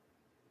working.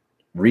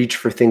 Reach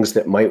for things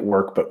that might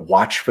work, but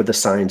watch for the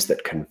signs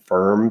that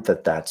confirm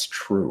that that's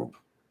true.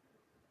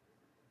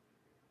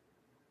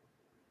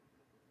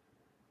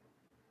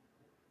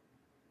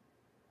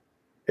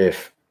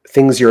 If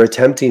things you're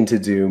attempting to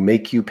do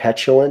make you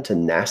petulant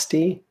and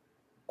nasty,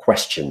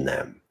 question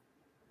them.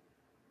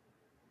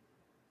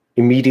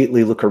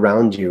 Immediately look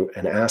around you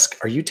and ask,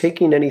 are you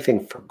taking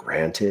anything for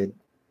granted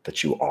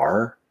that you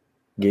are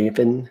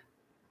given,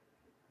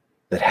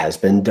 that has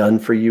been done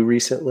for you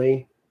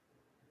recently?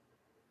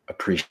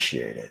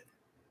 Appreciate it.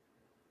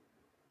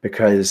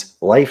 Because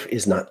life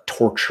is not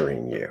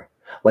torturing you.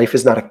 Life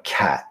is not a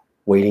cat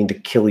waiting to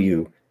kill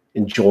you,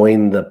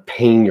 enjoying the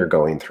pain you're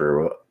going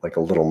through like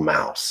a little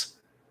mouse.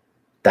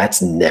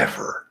 That's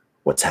never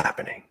what's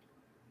happening.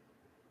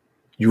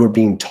 You are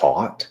being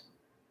taught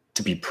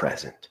to be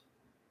present.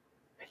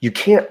 You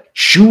can't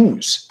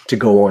choose to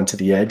go onto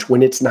the edge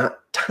when it's not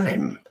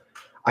time.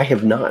 I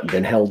have not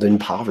been held in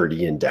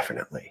poverty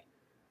indefinitely.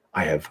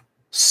 I have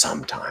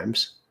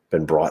sometimes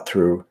been brought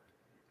through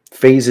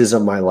phases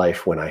of my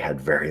life when I had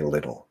very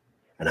little.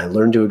 And I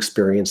learned to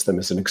experience them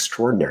as an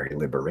extraordinary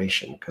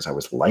liberation, because I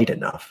was light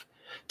enough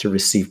to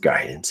receive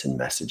guidance and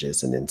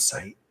messages and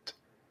insight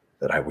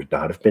that I would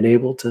not have been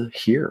able to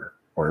hear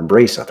or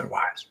embrace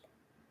otherwise.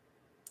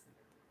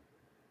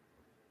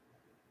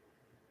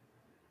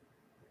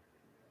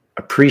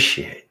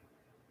 Appreciate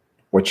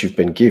what you've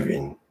been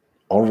given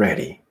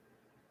already.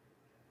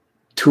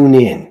 Tune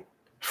in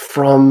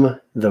from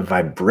the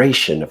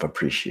vibration of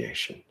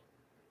appreciation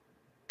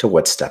to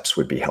what steps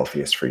would be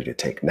healthiest for you to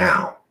take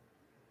now.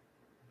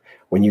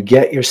 When you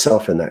get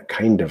yourself in that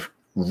kind of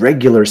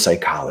regular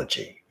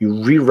psychology,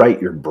 you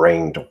rewrite your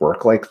brain to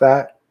work like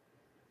that.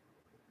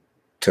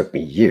 Took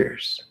me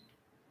years,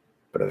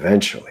 but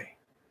eventually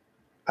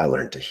I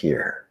learned to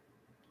hear.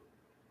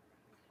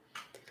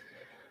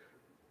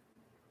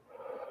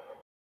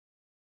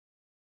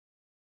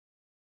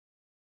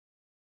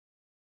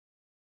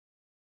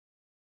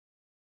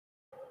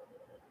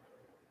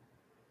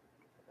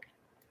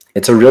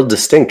 It's a real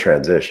distinct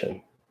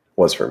transition,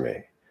 was for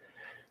me.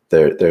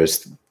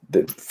 There's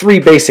the 3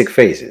 basic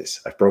phases.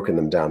 I've broken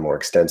them down more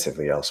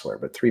extensively elsewhere,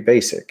 but 3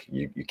 basic.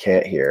 You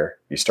can't hear.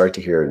 You start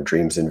to hear in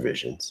dreams and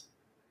visions.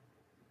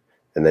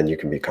 And then you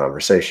can be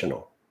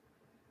conversational.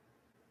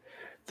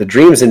 The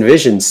dreams and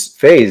visions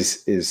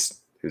phase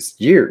is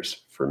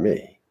years for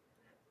me.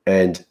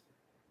 And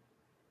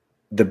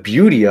the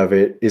beauty of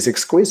it is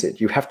exquisite.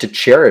 You have to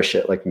cherish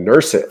it, like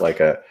nurse it, like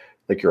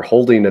you're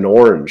holding an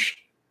orange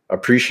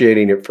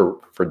appreciating it for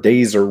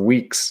days or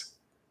weeks,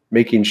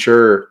 making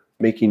sure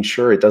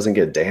it doesn't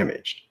get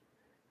damaged.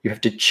 You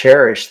have to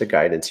cherish the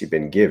guidance you've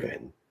been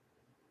given,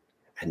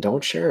 and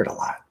don't share it a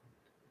lot.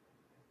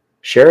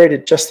 Share it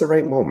at just the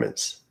right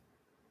moments.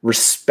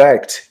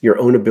 Respect your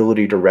own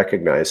ability to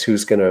recognize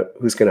who's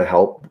gonna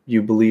help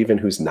you believe and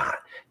who's not.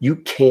 You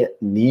can't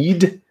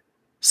need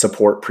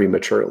support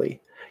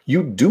prematurely.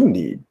 You do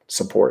need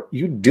support.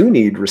 You do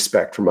need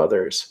respect from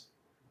others.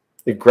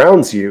 It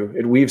grounds you.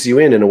 It weaves you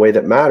in a way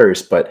that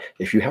matters. But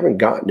if you haven't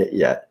gotten it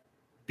yet,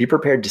 be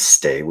prepared to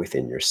stay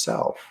within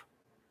yourself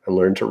and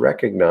learn to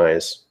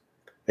recognize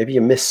maybe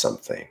you missed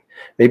something.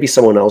 Maybe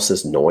someone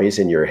else's noise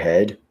in your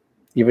head,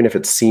 even if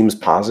it seems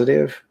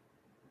positive,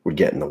 would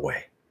get in the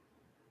way.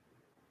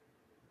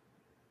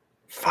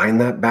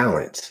 Find that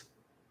balance,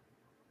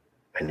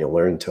 and you'll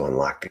learn to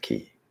unlock the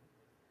key.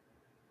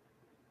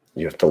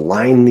 You have to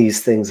line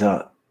these things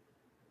up.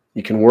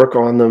 You can work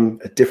on them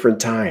at different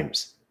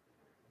times.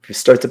 If you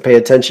start to pay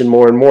attention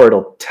more and more,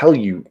 it'll tell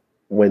you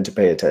when to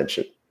pay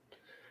attention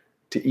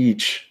to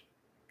each,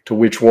 to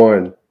which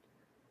one.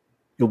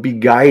 You'll be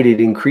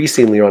guided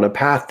increasingly on a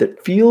path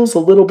that feels a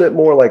little bit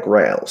more like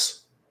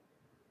rails.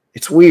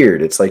 It's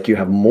weird. It's like you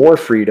have more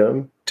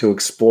freedom to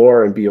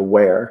explore and be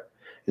aware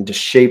and to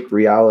shape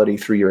reality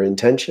through your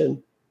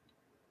intention.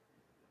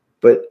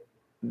 But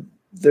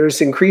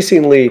there's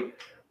increasingly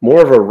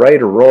more of a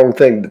right or wrong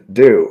thing to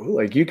do.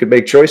 Like, you could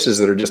make choices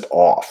that are just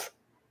off.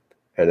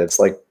 And it's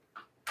like,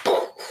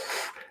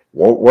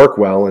 won't work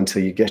well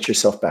until you get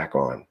yourself back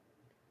on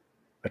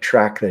a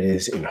track that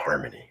is in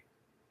harmony.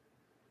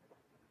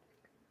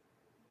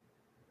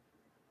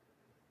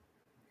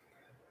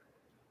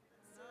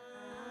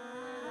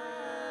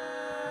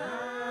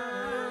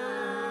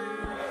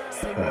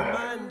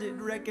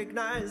 Single-minded,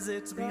 recognize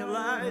it,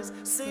 realize,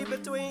 see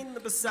between the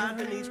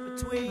beside and each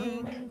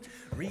between.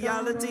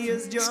 Reality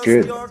is just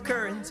your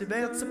current,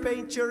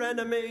 emancipate your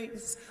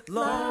enemies.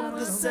 Love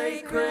the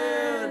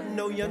sacred,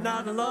 know you're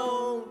not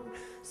alone.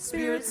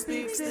 Spirit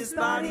speaks, this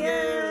body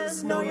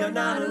is, know you're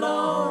not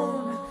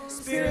alone.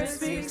 Spirit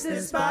speaks,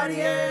 this body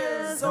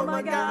is, oh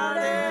my God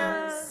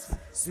is.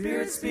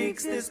 Spirit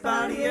speaks, this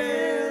body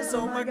is,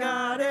 oh my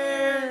God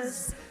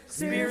is.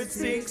 Spirit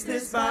speaks,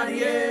 this body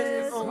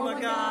is, oh my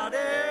God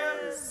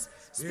is.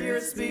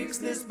 Spirit speaks,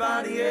 this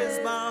body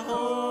is my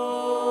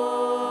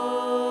home.